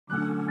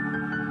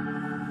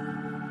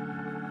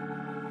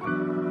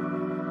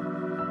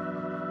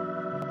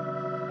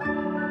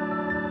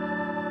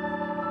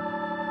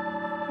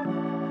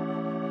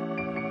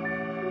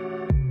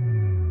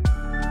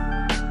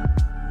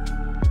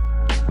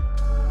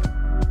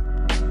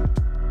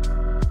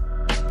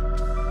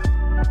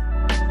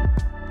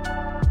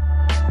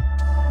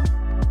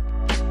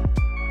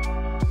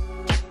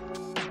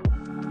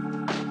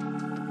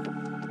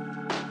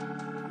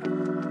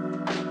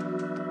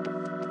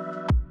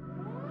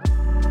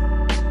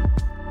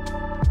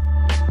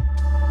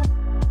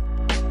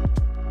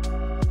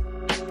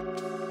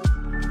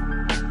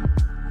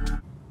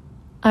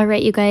All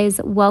right, you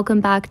guys, welcome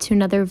back to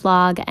another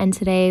vlog, and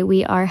today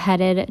we are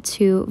headed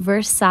to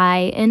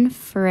Versailles in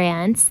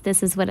France.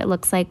 This is what it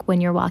looks like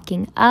when you're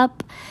walking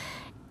up,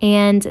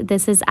 and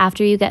this is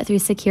after you get through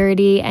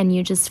security and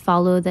you just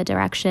follow the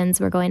directions.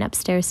 We're going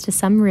upstairs to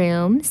some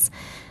rooms.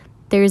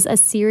 There's a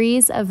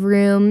series of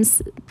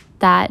rooms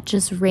that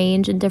just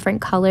range in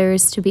different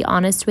colors. To be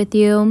honest with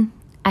you,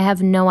 I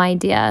have no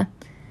idea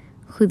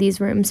who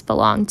these rooms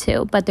belong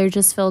to, but they're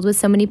just filled with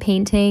so many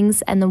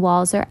paintings and the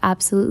walls are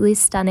absolutely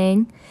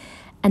stunning.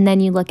 And then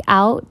you look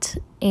out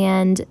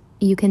and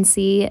you can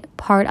see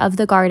part of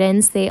the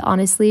gardens. They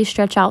honestly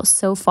stretch out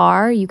so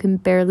far, you can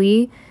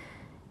barely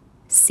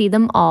see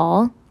them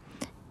all.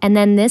 And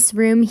then this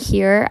room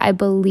here, I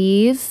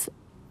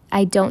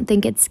don't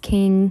think it's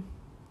King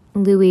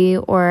Louis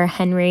or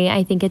Henry.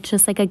 I think it's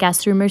just like a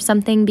guest room or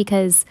something,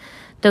 because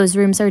those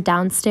rooms are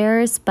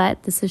downstairs,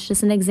 but this is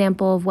just an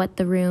example of what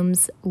the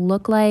rooms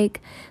look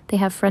like. They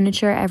have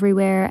furniture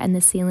everywhere and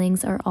the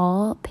ceilings are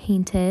all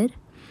painted.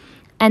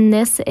 And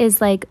this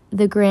is like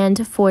the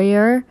grand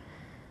foyer.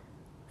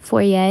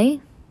 I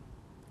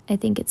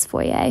think it's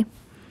foyer.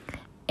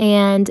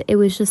 And it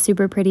was just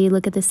super pretty.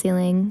 Look at the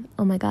ceiling.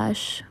 Oh my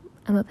gosh,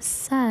 I'm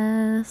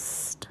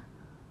obsessed.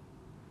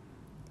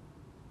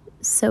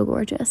 So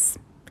gorgeous.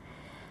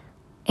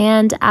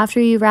 And after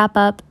you wrap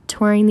up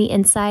touring the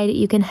inside,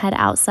 you can head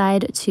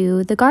outside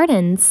to the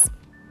gardens.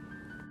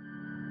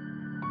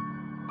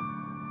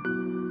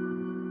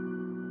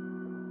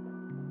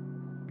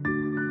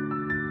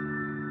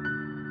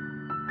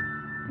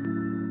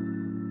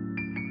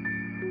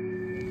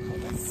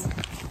 Hold this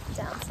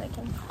down so I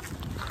can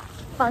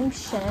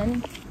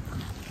function.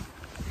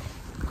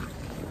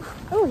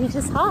 Oh, he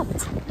just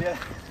hopped. Yeah.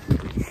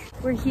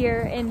 We're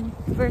here in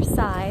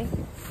Versailles,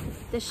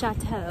 the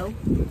Chateau.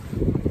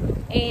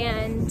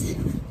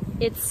 And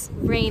it's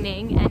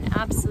raining and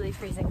absolutely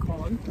freezing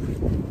cold.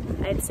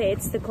 I'd say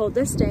it's the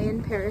coldest day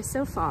in Paris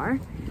so far.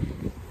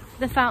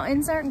 The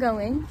fountains aren't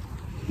going,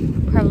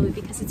 probably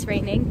because it's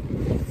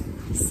raining.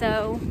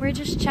 So we're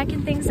just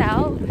checking things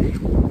out.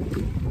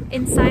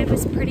 Inside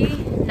was pretty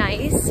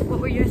nice.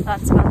 What were your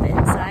thoughts about the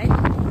inside?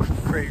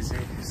 Crazy,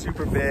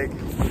 super big.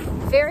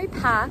 Very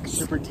packed.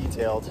 Super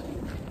detailed.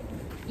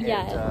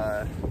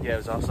 Yeah. And, yeah, it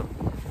was awesome.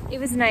 It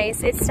was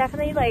nice. It's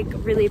definitely like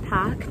really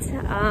packed.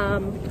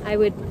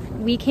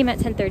 We came at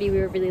 10:30. We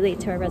were really late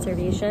to our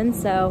reservation,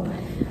 so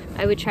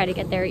I would try to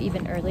get there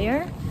even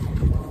earlier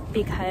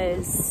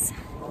because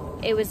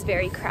it was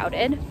very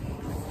crowded.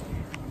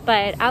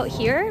 But out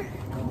here,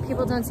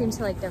 people don't seem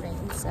to like the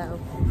rain, so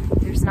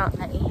there's not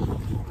many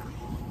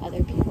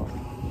other people.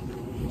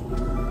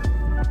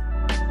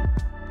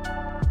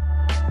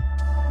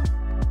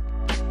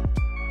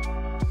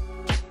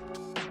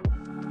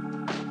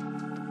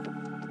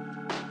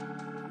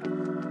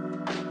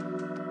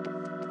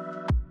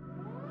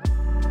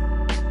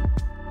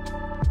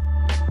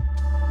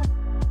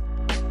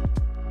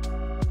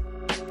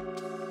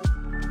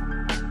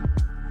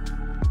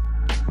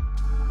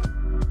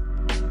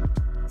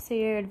 So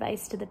your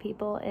advice to the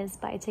people is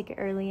buy a ticket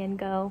early and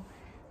go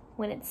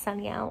when it's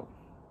sunny out?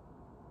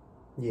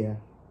 Yeah.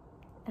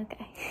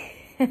 Okay.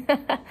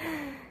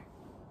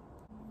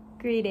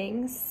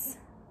 Greetings,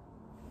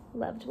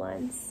 loved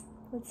ones.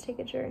 Let's take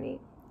a journey.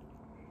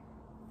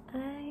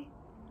 I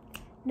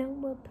know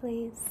a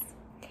place.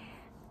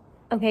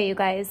 Okay, you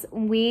guys,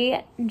 we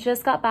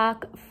just got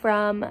back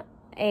from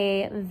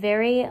a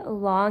very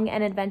long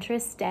and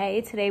adventurous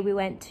day. Today we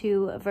went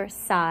to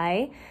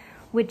Versailles,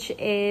 which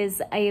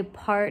is a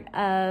part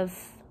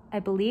of, I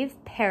believe,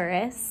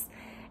 Paris,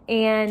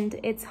 and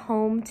it's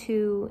home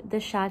to the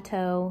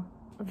Chateau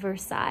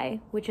Versailles,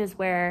 which is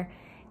where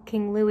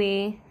King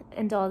Louis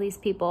and all these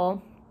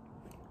people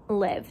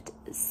lived.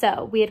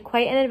 So we had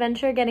quite an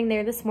adventure getting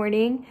there this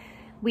morning.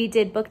 We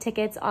did book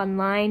tickets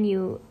online.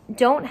 You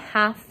don't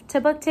have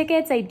to book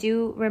tickets. I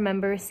do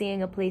remember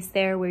seeing a place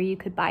there where you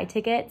could buy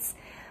tickets,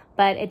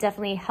 but it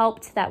definitely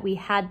helped that we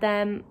had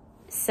them.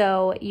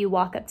 So you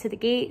walk up to the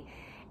gate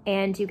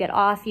and you get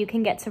off. You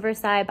can get to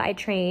Versailles by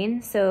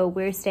train. So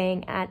we're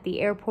staying at the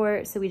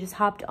airport. So we just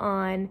hopped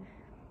on,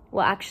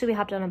 well, actually we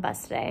hopped on a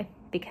bus today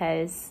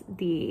because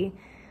the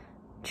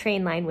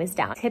train line was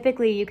down.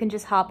 Typically you can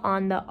just hop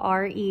on the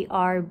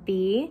RER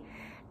B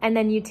and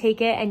then you take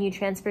it and you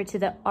transfer to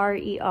the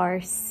RER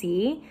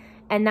C,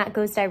 and that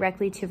goes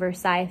directly to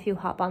Versailles if you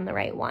hop on the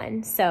right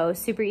one. So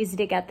super easy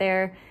to get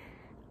there.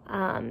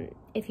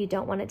 If you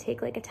don't want to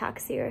take like a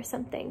taxi or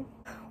something.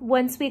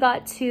 Once we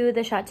got to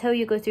the Chateau,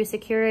 you go through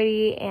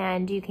security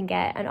and you can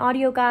get an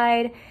audio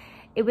guide.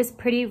 It was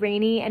pretty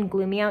rainy and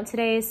gloomy out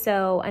today,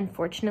 so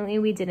unfortunately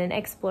we didn't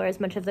explore as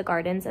much of the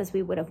gardens as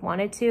we would have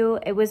wanted to.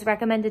 It was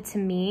recommended to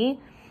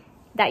me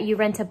that you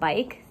rent a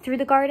bike through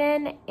the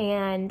garden,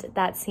 and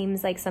that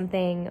seems like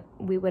something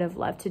we would have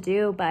loved to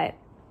do, but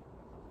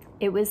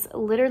it was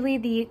literally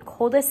the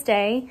coldest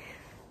day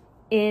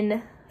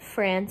in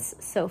France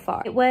so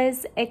far. It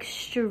was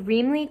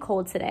extremely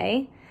cold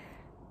today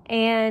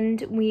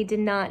and we did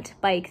not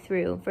bike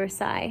through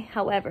Versailles.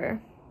 However,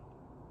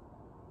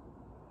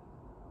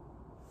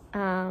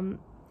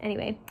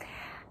 anyway,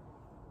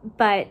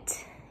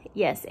 But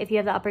yes, if you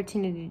have the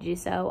opportunity to do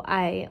so,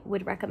 I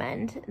would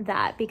recommend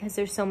that because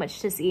there's so much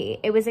to see.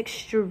 It was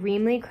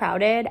extremely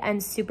crowded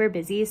and super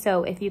busy.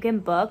 So if you can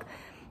book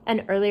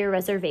an earlier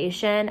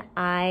reservation,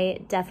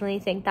 I definitely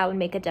think that would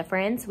make a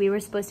difference. We were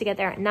supposed to get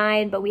there at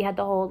 9, but we had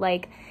the whole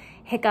like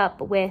hiccup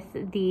with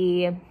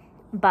the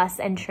bus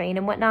and train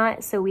and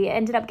whatnot. So we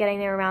ended up getting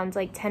there around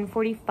like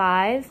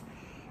 10:45.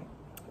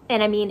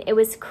 And I mean, it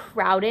was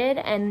crowded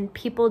and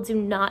people do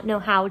not know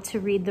how to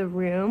read the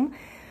room.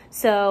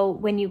 So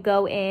when you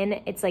go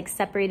in, it's like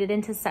separated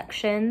into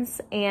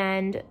sections,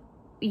 and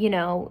you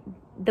know,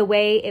 the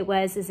way it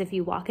was is if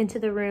you walk into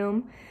the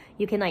room,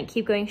 you can like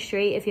keep going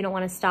straight if you don't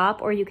want to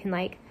stop, or you can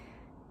like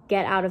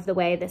get out of the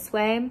way this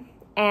way.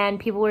 And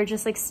people were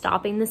just like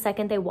stopping the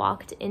second they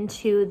walked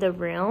into the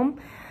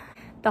room.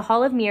 The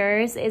Hall of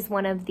Mirrors is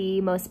one of the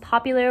most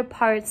popular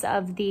parts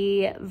of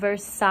the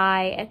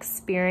Versailles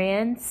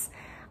experience.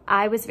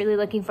 I was really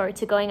looking forward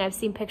to going. I've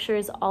seen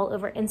pictures all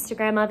over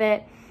Instagram of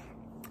it.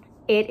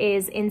 It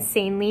is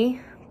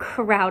insanely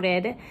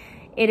crowded.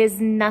 It is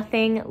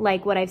nothing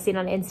like what I've seen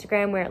on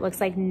Instagram where it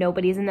looks like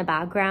nobody's in the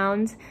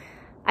background.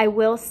 I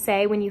will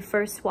say when you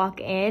first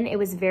walk in, it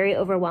was very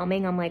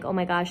overwhelming. I'm like, oh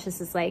my gosh,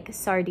 this is like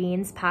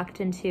sardines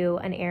packed into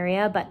an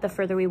area. But the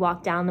further we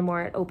walked down, the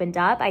more it opened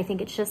up. I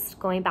think it's just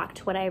going back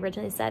to what I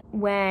originally said.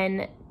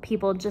 When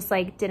people just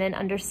like didn't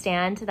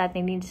understand that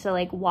they needed to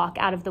like walk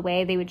out of the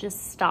way, they would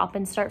just stop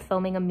and start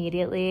filming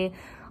immediately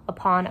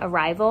upon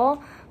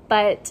arrival.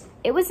 But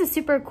it was a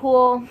super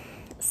cool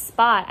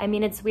spot. I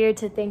mean, it's weird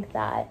to think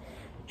that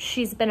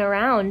she's been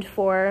around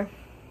for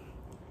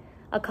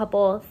a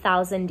couple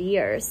thousand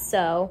years.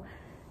 So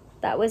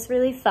that was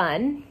really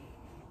fun.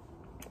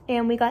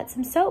 And we got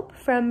some soap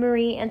from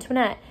Marie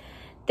Antoinette.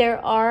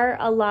 There are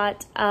a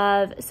lot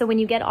of, so when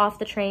you get off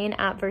the train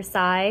at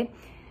Versailles,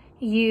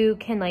 you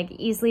can like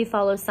easily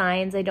follow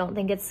signs. I don't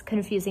think it's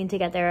confusing to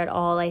get there at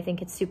all. I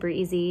think it's super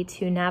easy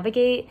to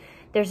navigate.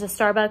 There's a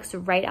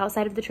Starbucks right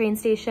outside of the train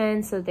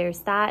station. So there's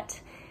that,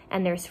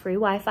 and there's free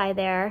Wi-Fi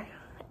there.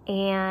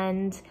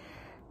 And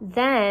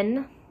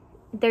then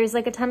there's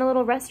like a ton of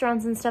little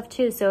restaurants and stuff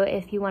too. So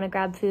if you want to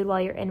grab food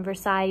while you're in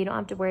Versailles, you don't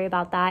have to worry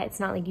about that. It's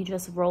not like you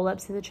just roll up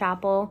to the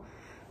chapel,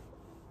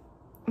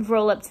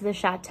 roll up to the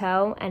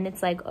chateau, and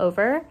it's like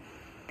over.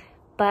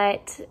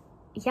 But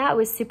yeah, it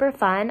was super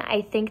fun.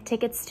 I think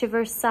tickets to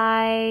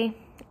Versailles,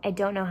 I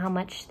don't know how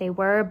much they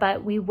were,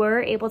 but we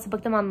were able to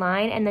book them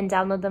online and then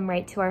download them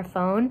right to our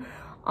phone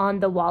on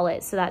the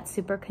wallet. So that's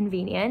super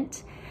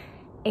convenient.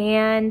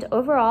 And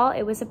overall,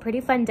 it was a pretty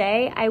fun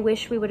day. I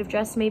wish we would have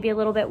dressed maybe a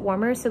little bit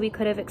warmer so we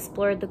could have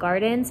explored the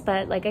gardens.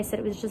 But like I said,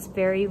 it was just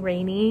very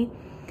rainy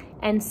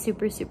and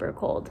super, super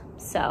cold.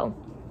 So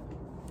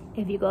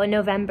if you go in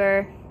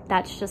November,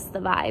 that's just the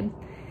vibe.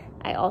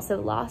 I also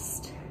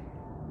lost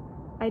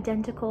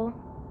identical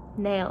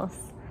nails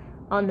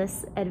on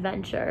this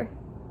adventure.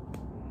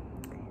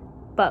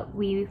 But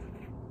we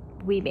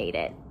made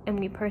it and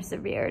we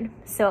persevered.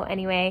 So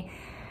anyway,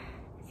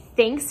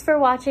 thanks for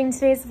watching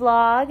today's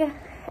vlog,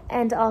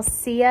 and I'll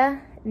see ya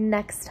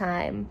next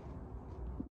time.